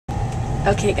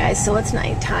Okay guys, so it's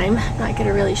nighttime. I'm not going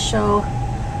to really show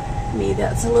me.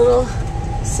 That's a little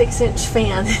 6-inch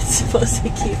fan that's supposed to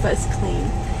keep us clean.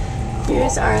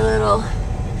 Here's our little,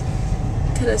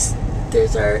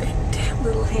 there's our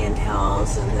little hand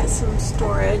towels, and there's some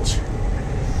storage.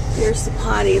 Here's the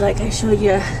potty like I showed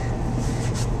you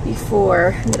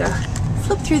before. I'm going to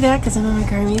flip through that because I'm on my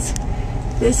Garmies.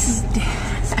 This is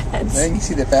Dad's. Then you can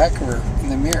see the back of her in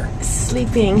the mirror.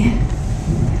 Sleeping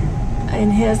in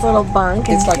his little bunk.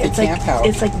 It's like a camp out.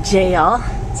 It's like jail.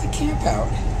 It's a camp out.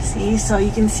 See, so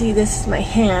you can see this is my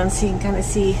hand, so you can kind of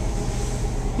see.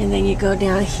 And then you go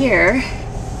down here,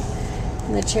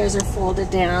 and the chairs are folded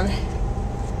down,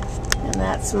 and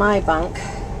that's my bunk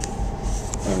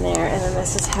in there. And then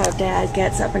this is how Dad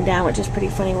gets up and down, which is pretty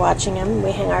funny watching him.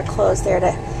 We hang our clothes there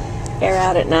to air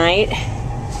out at night.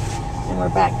 And we're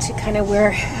back to kind of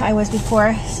where I was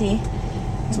before. See,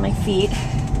 there's my feet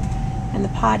and the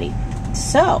potty.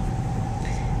 So,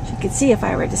 as you can see, if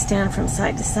I were to stand from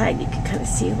side to side, you can kind of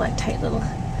see what tight little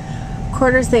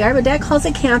quarters they are. But Dad calls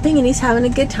it camping, and he's having a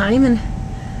good time, and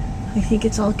I think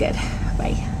it's all good.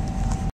 Bye.